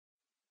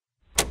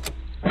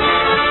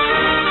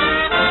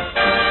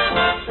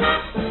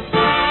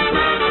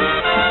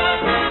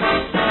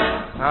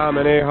How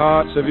many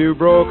hearts have you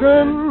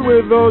broken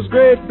with those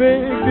great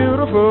big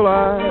beautiful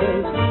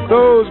eyes?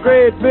 Those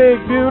great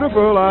big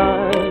beautiful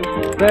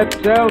eyes that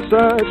tell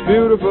such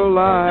beautiful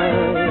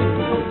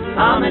lies.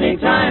 How many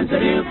times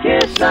have you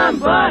kissed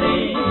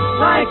somebody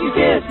like you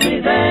kissed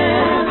me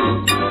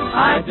then?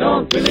 I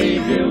don't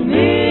believe you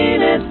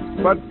mean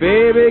it, but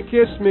baby,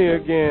 kiss me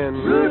again.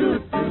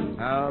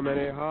 How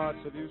many hearts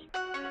have you...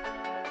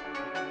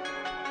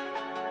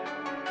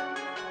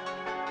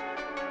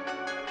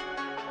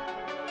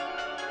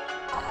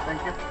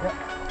 Thank you. Yep.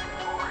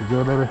 You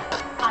good, baby?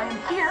 I am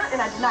here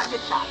and I did not get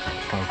shot.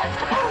 Okay.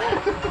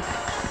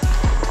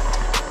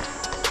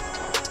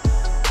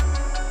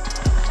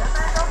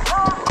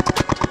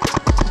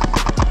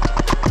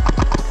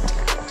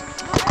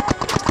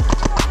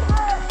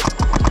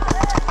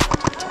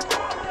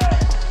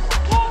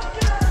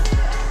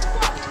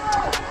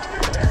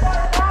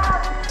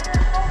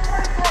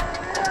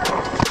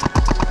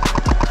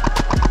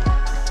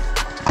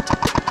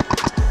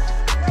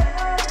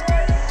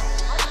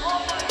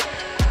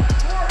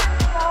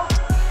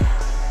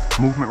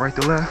 Movement right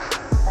to left.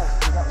 Hey,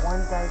 we got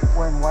one guy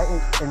wearing white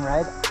and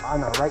red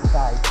on the right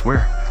side.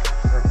 Where?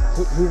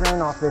 He ran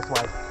off this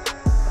way.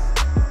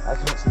 I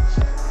can't see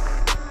shit.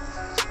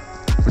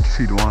 What you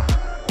see, Duane?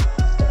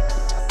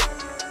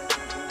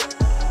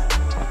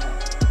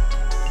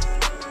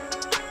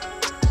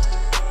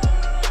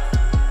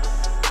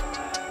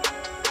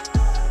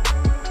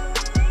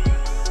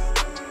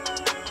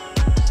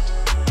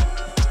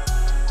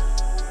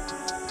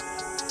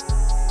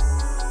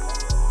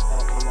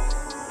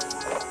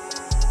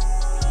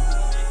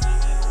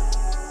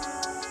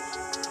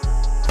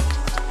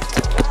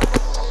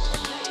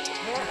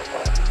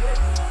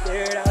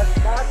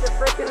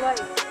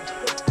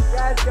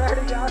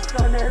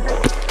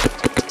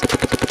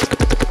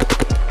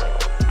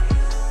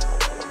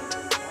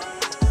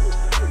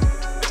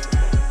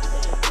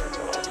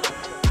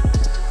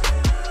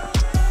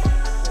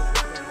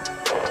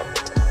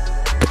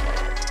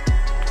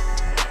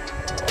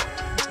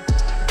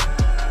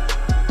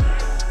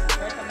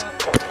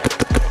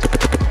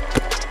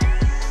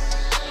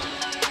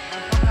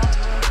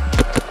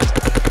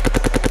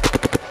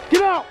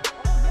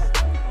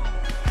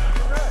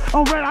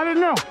 Oh, red, I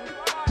didn't know.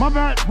 My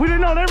bad. We didn't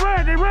know. They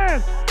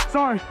ran.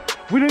 Sorry,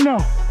 we didn't know.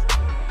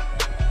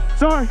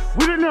 Sorry,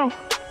 we didn't know.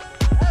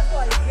 That's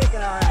why you're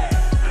kicking our ass.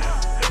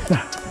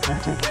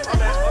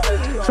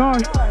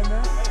 Sorry.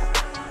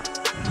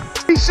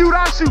 He shoot,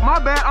 I shoot. My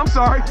bad. I'm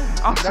sorry.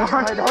 I'm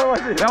sorry.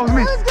 That was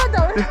me. It was good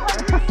though. It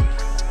was fun.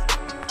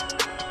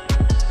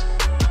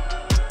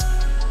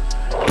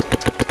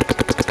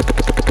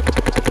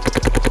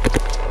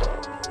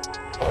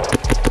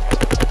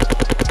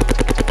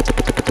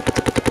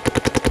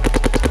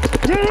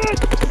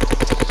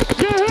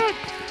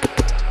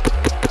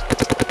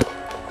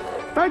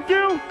 Thank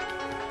you.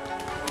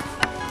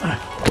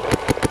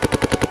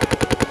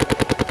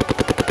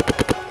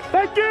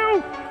 Thank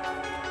you.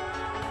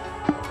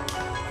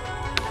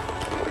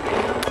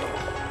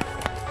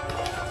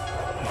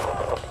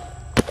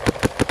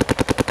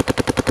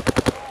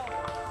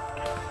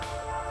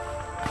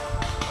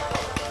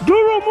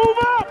 Guru, move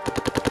up.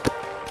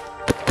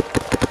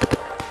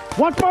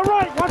 Watch my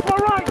right. Watch my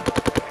right.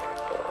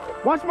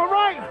 Watch my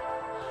right.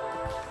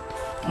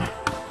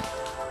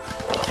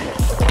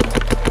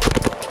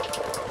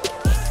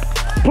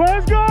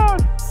 Player's gone!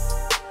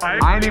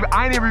 I ain't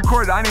even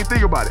recorded. I didn't even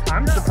think about it.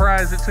 I'm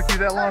surprised it took you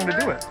that long to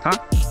do it. Huh?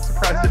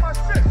 Surprised it.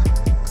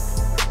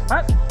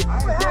 What?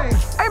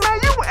 Hey man,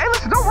 hey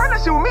listen, don't run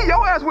that shit with me.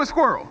 Your ass went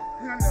squirrel.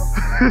 I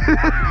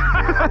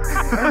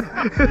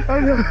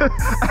know.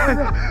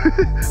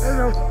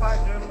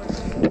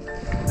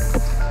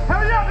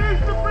 Hurry up,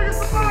 he's the biggest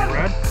surprise!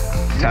 Red?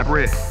 Tap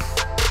red.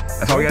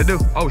 That's all we gotta do.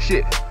 Oh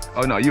shit.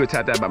 Oh no, you would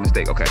tap that by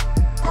mistake. Okay.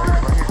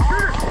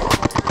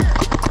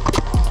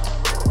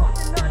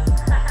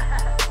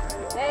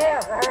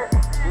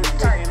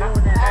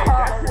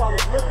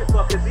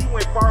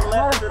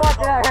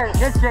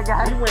 Good shit,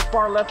 guys. He went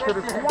far left to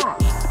the swamp.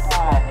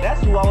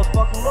 That's who I was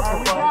fucking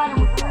looking for.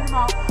 We cleared him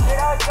out.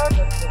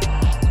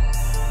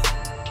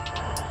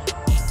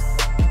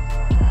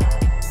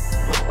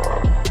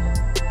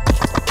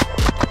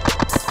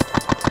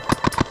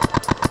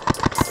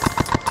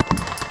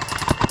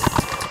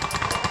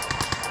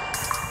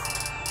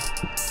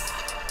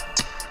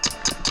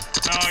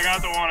 No, I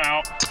got the one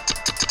out.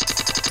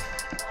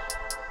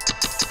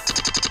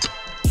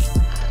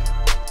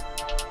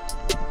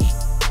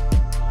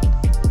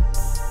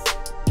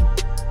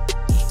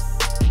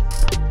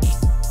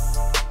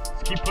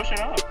 Pushing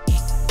up.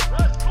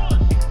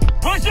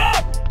 Push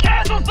up!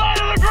 Castle side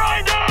of the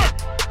grinder!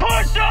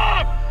 Push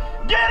up!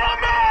 Get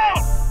him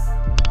out!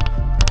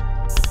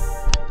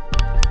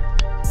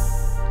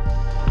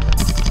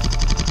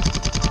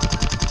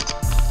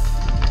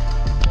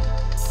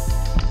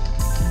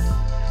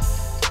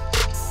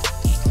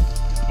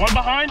 One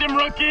behind him,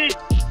 rookie!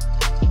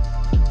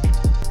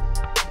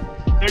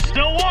 There's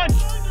still one!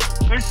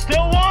 There's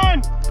still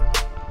one!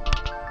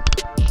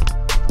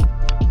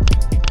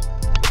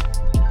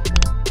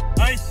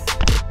 Nice.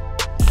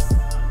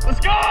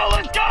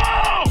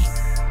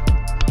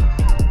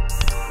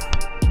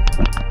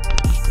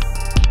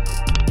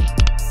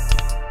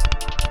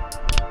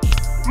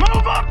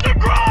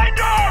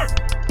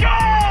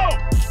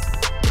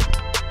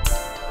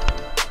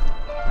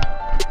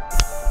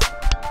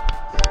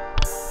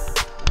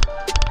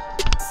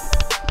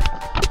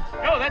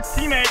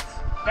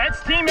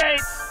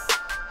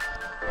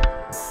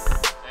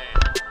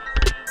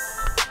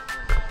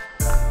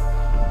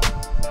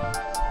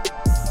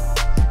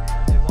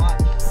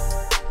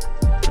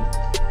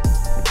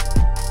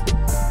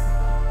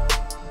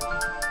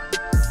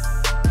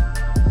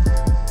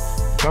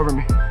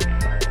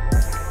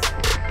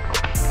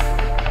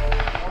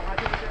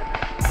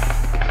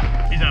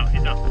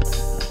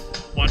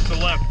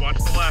 left, watch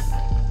the left.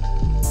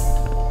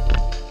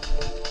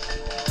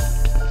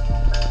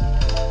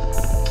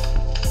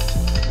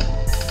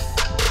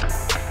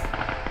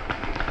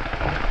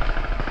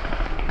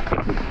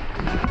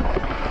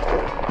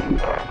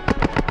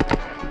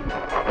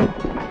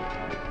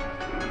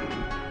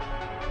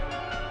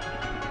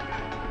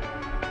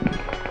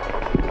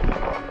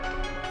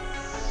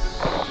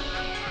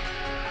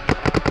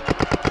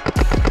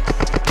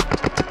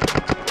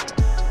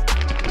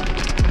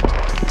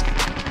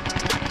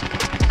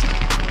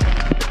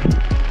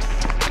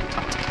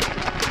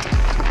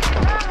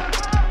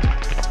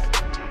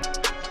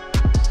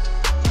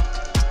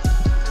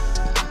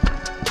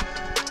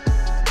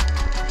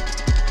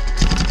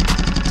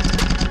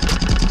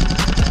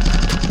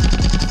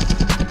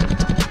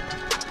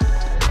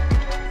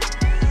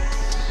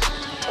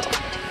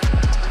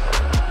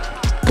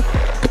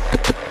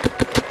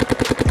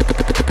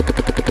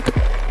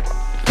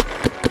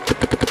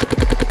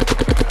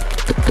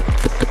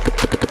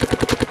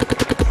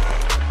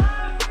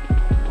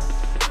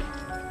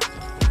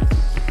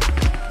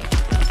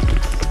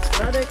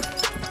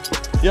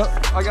 Yep,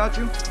 I got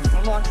you.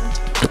 I'm watching.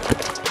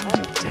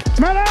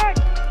 Medic!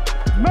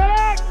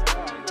 Medic!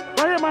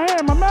 Right here, my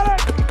hand, my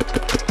medic!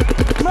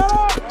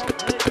 Medic!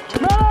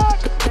 Medic!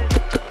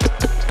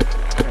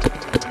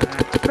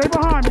 Stay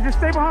behind me, just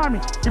stay behind me.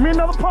 Give me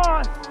another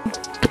pod.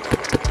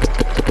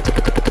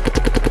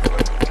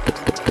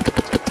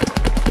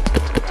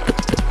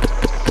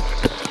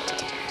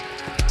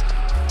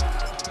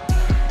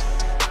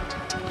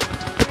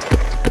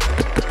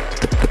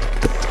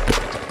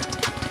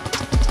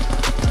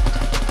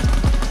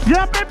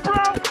 Yep, it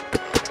broke!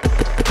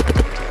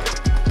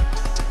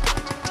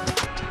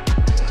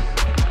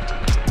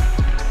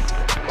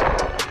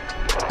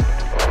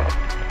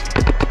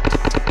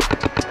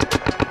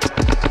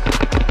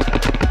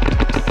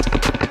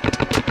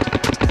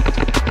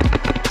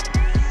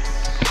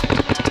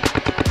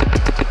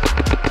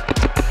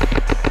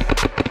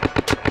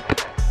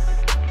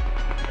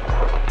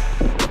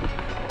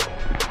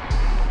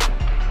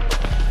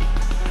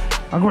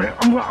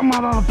 I'm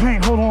out of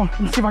paint. Hold on. Let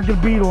me see if I can get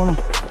a bead on him.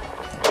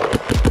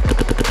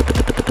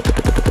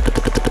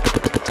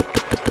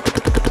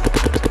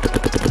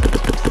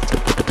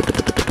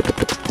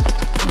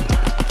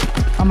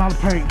 I'm out of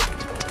paint.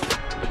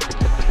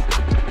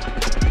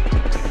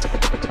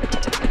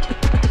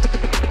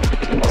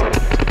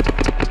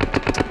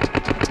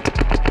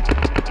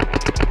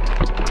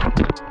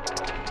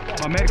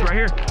 My medic's right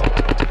here.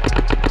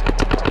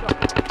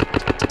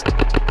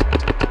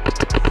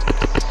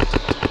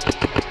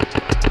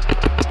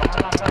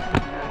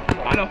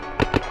 I know.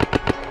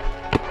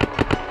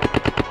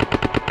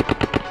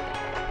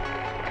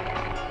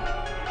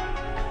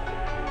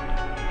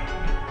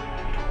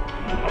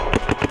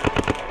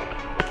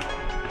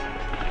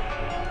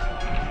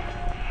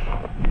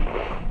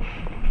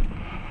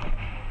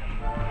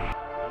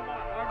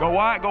 Go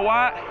wide, go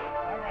wide.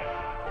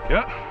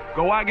 Yep,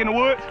 go wide, get in the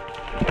woods.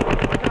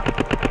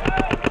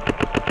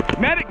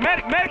 Medic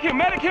him,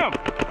 medic him.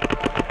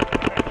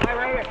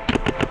 Right here.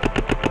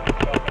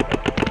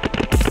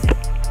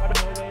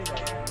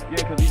 Yeah,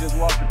 because he just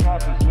walked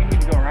across us. We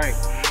need to go right.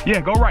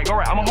 Yeah, go right, go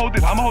right. I'm gonna hold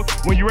this,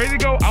 when you're ready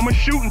to go, I'm gonna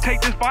shoot and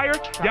take this fire.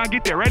 Y'all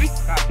get there, ready?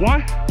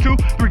 1, 2,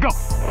 3, go.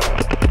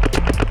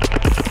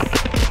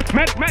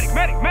 Medic.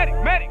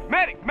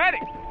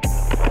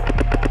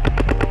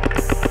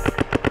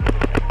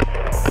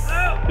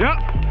 Yep.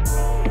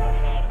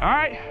 All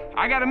right,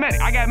 I got a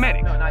medic.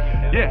 No, not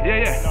you.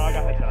 Yeah. No, I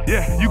got that shot.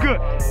 Yeah, you good.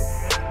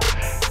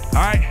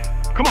 All right,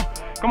 come on,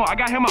 I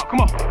got him out, come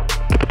on.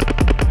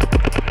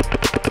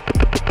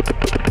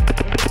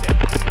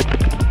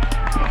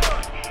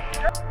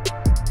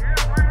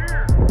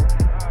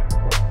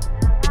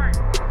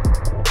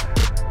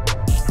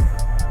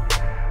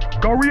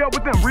 Go re-up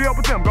with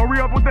them, go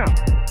re-up with them.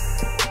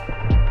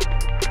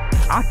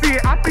 I see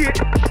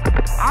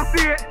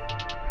it.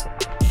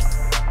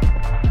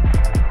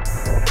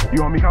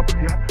 You want me help?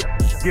 Yeah.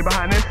 Get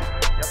behind this.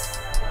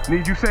 Yep.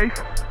 Need you safe.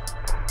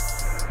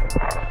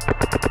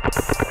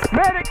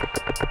 Medic.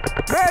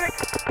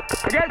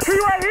 I got a tree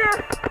right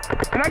here,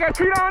 and I got a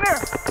tree down there.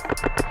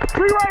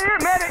 Tree right here,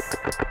 medic.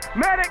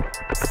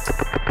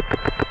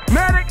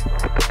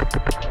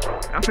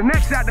 That's the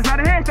next shot. That's not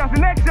a headshot. That's the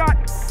next shot.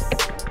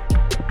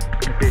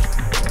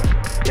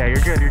 Yeah, you're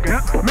good.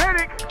 Yep.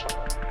 Medic.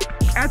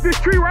 At this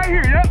tree right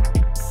here. Yep.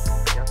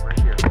 Yep, right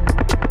here.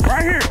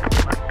 Right here.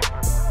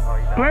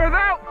 Players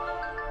out.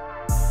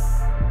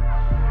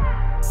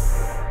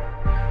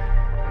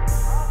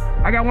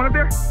 I got one up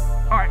there.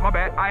 All right, my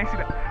bad. I ain't see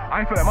that. I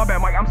ain't feel that. My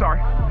bad, Mike. I'm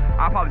sorry.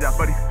 I apologize,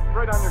 buddy.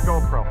 Right on your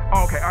GoPro.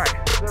 Oh, okay. All right.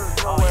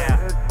 There's no way. Yeah.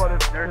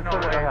 There's no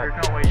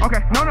way.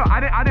 Okay. No. I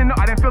didn't know.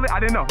 I didn't feel it. I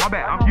didn't know. My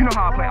bad. You know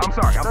how I play. I'm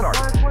sorry.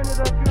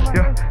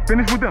 Yeah.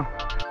 Finish with them.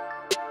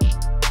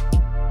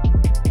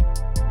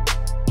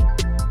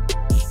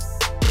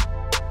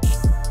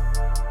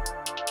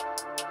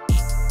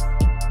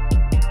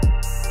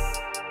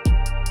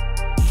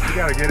 You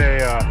gotta get a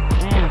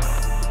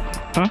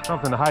Huh?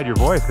 Something to hide your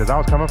voice, because I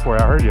was coming for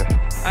you. I heard you.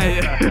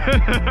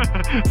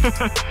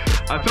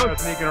 I told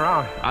sneaking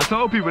around. I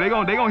told people they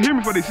gonna hear me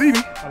before they see me.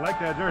 I like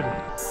that jersey.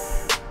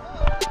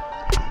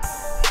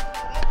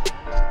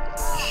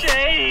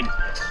 Shade.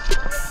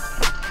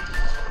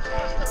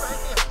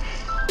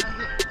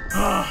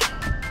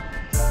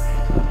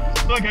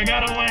 Look, I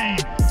got a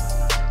lane.